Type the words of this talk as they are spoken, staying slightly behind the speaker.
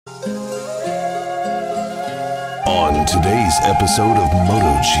On today's episode of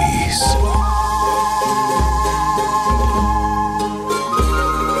MotoCheez.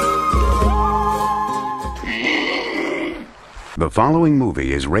 The following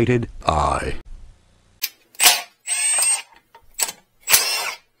movie is rated I.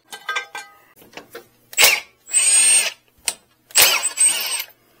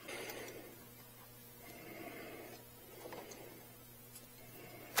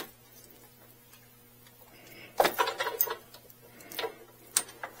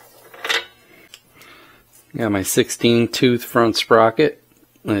 Got my 16 tooth front sprocket.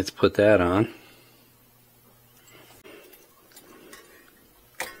 Let's put that on.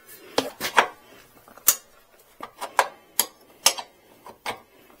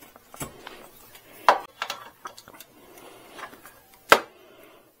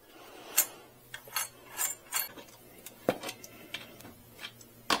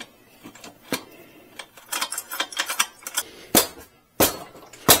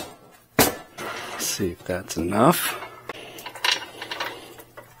 See if that's enough.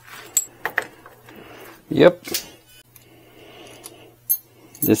 Yep.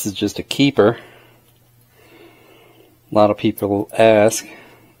 This is just a keeper. A lot of people ask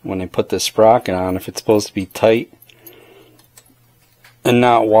when they put this sprocket on if it's supposed to be tight and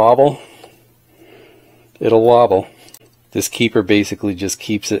not wobble. It'll wobble. This keeper basically just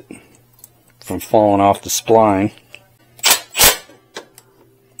keeps it from falling off the spline.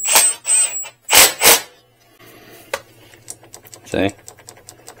 See?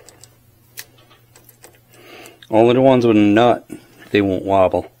 Only the ones with a nut, they won't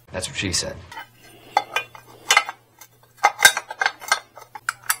wobble. That's what she said.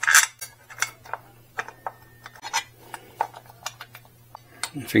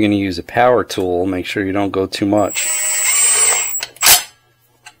 If you're going to use a power tool, make sure you don't go too much.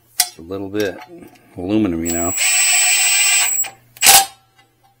 Just a little bit. Aluminum, you know.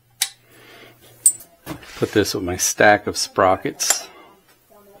 Put this with my stack of sprockets.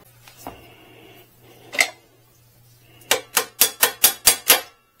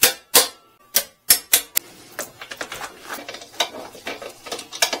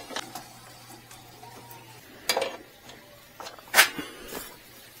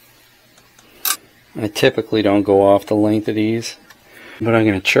 I typically don't go off the length of these, but I'm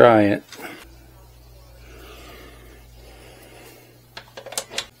going to try it.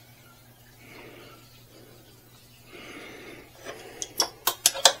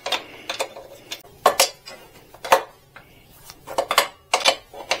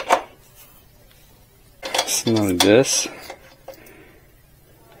 Snug this.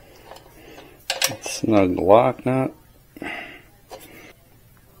 Snug the lock nut.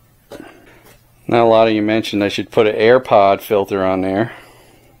 Now a lot of you mentioned I should put an AirPod filter on there,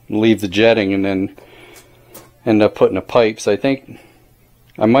 leave the jetting, and then end up putting the pipes. I think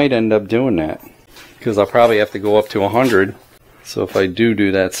I might end up doing that because I'll probably have to go up to 100. So if I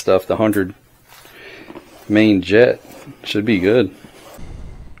do that stuff, the 100 main jet should be good.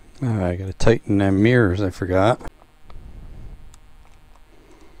 I gotta tighten them mirrors, I forgot.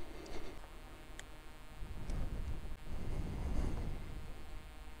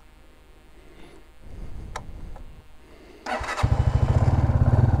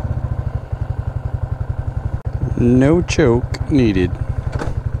 No choke needed.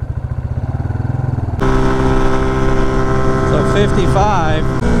 So 55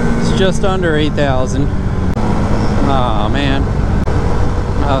 is just under 8,000. Oh man.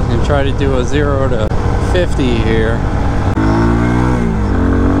 I was going to try to do a 0 to 50 here.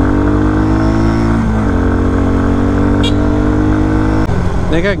 I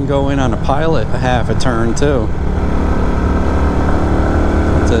think I can go in on a pilot a half a turn too.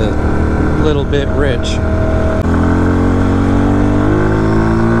 It's a little bit rich.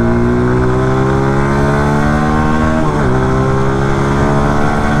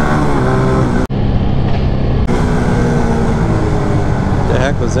 What the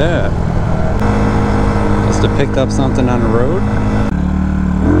heck was that? Must have picked up something on the road.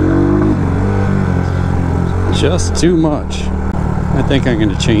 Just too much. I think I'm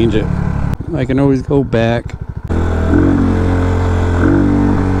going to change it. I can always go back.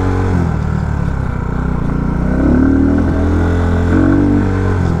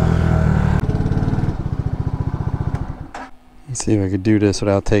 Let's see if I could do this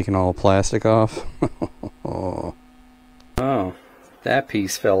without taking all the plastic off. Oh, that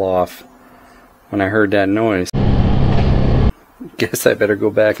piece fell off when I heard that noise. Guess I better go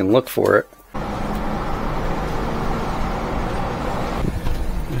back and look for it.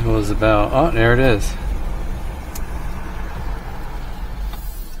 It was about, oh, there it is.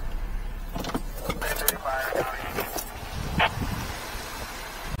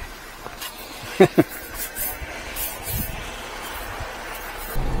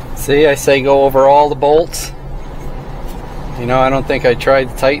 See, I say go over all the bolts. You know, I don't think I tried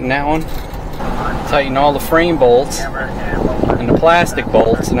to tighten that one. Tighten all the frame bolts and the plastic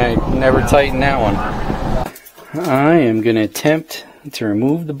bolts, and I never tightened that one. I am going to attempt to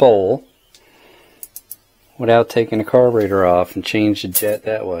remove the bowl without taking the carburetor off and change the jet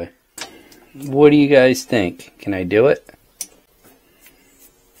that way. What do you guys think? Can I do it?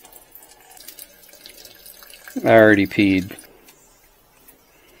 I already peed.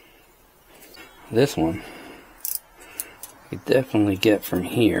 This one I could definitely get from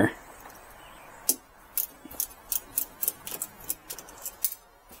here.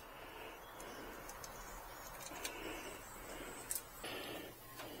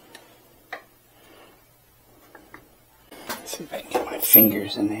 Let's see if I can get my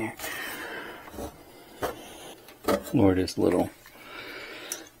fingers in there. Or this little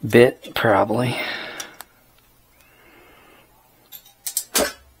bit, probably.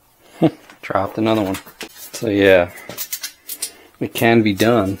 Dropped another one. So yeah, it can be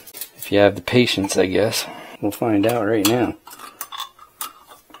done if you have the patience, I guess. We'll find out right now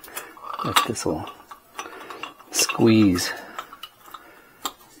if this will squeeze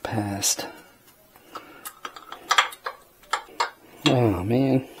past. Oh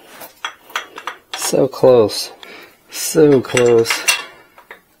man, so close, so close.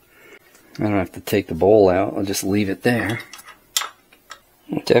 I don't have to take the bowl out, I'll just leave it there.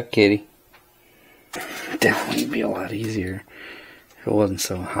 What's up, kitty? Definitely be a lot easier if it wasn't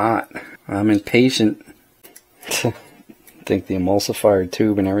so hot. I'm impatient. I think the emulsifier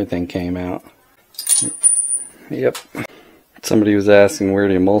tube and everything came out. Yep. Somebody was asking where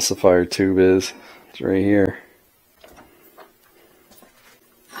the emulsifier tube is. It's right here.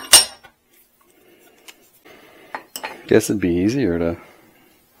 Guess it'd be easier to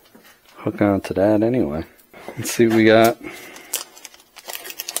hook onto that anyway. Let's see what we got.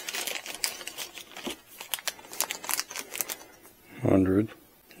 100,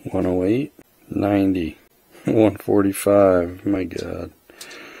 108, 90, 145, my god.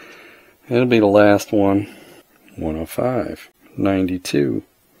 It'll be the last one. 105, 92,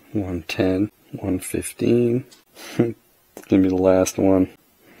 110, 115. It's gonna be the last one.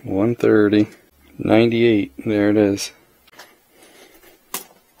 130, 98, there it is.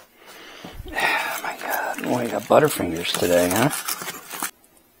 Oh my god, boy, I got butterfingers today, huh?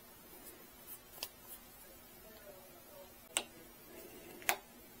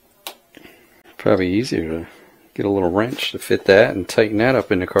 Probably easier to get a little wrench to fit that and tighten that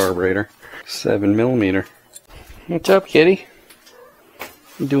up in the carburetor. 7mm. What's up, kitty?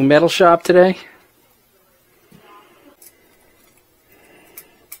 You doing metal shop today?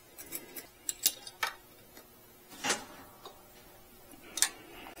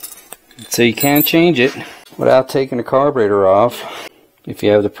 So you can change it without taking the carburetor off if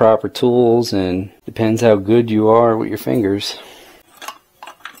you have the proper tools, and depends how good you are with your fingers.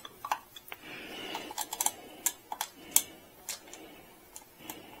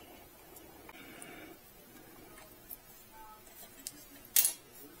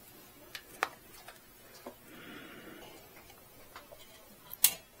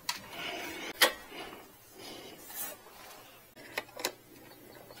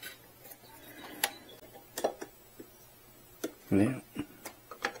 Yeah.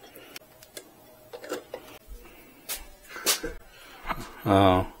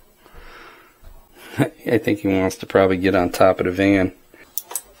 Oh. I think he wants to probably get on top of the van.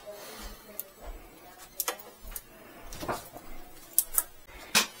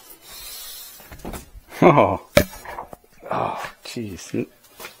 Oh. Oh, jeez.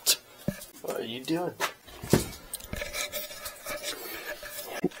 What are you doing?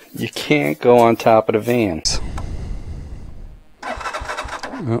 You can't go on top of the van.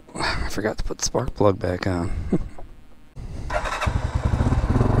 Oh, I forgot to put the spark plug back on.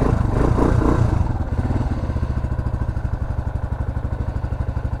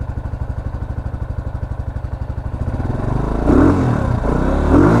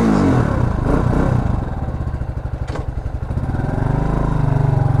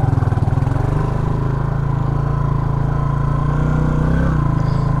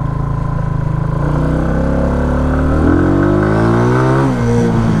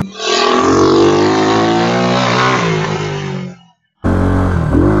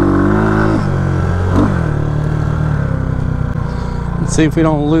 See if we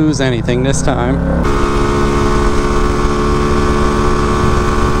don't lose anything this time.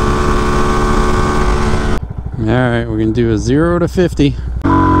 Alright, we're going to do a 0 to 50.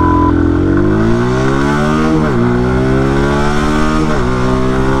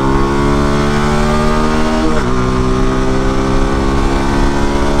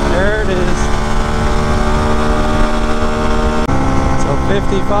 There So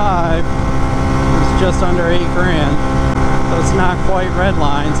 55 is just under 8 grand. So it's not quite red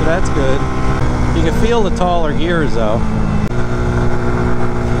line, so that's good. You can feel the taller gears though.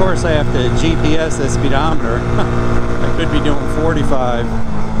 Of course I have to GPS the speedometer. I could be doing 45.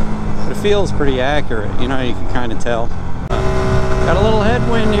 But it feels pretty accurate, you know, you can kind of tell. Got a little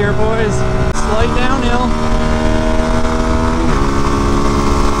headwind here, boys. Slight downhill.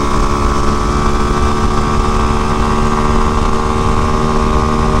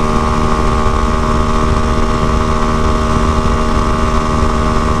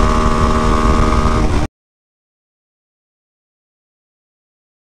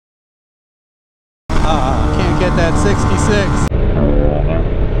 Can't get that 66.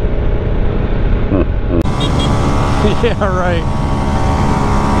 Yeah, right.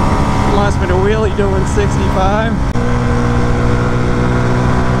 Wants me to wheelie doing 65.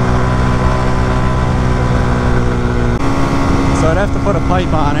 So I'd have to put a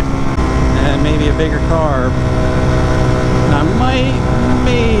pipe on it and maybe a bigger carb. And I might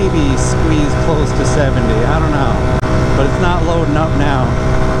maybe squeeze close to 70. I don't know. But it's not loading up now.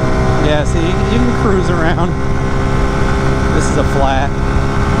 Yeah, see, you can cruise around. This is a flat.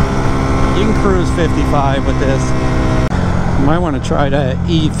 You can cruise 55 with this. You might want to try that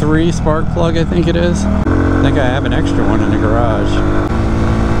E3 spark plug, I think it is. I think I have an extra one in the garage.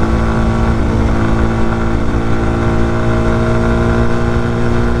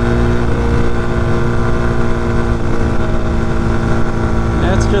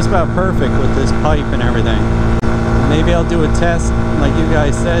 That's just about perfect with this pipe and everything. Maybe I'll do a test, like you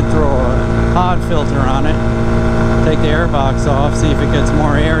guys said, throw a pod filter on it, take the air box off, see if it gets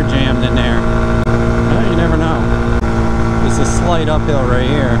more air jammed in there. Well, you never know. It's a slight uphill right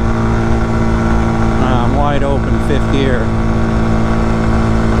here. I'm wide open, 5th gear.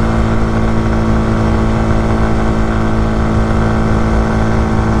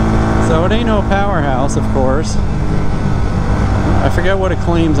 So it ain't no powerhouse, of course. I forget what it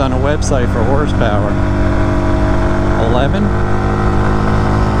claims on the website for horsepower. 11?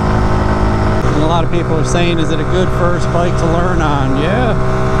 And a lot of people are saying, is it a good first bike to learn on? Yeah,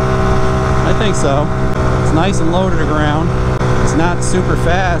 I think so. It's nice and low to the ground. It's not super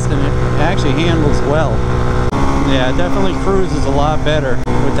fast and it actually handles well. Yeah, it definitely cruises a lot better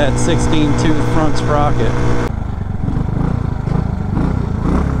with that 16-tooth front sprocket.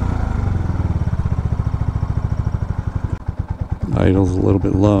 Idle's a little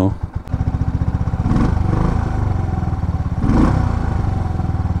bit low.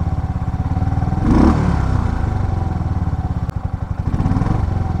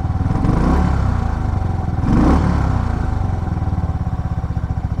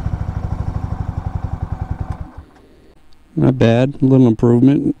 Not bad, a little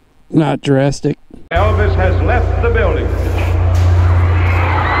improvement, not drastic. Elvis has left the building.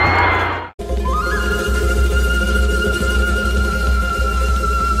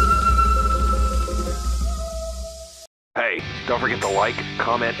 Hey, don't forget to like,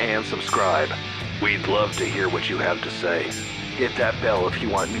 comment, and subscribe. We'd love to hear what you have to say. Hit that bell if you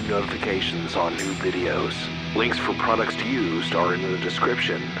want new notifications on new videos. Links for products used are in the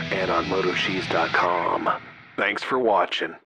description and on MotoCheez.com. Thanks for watching.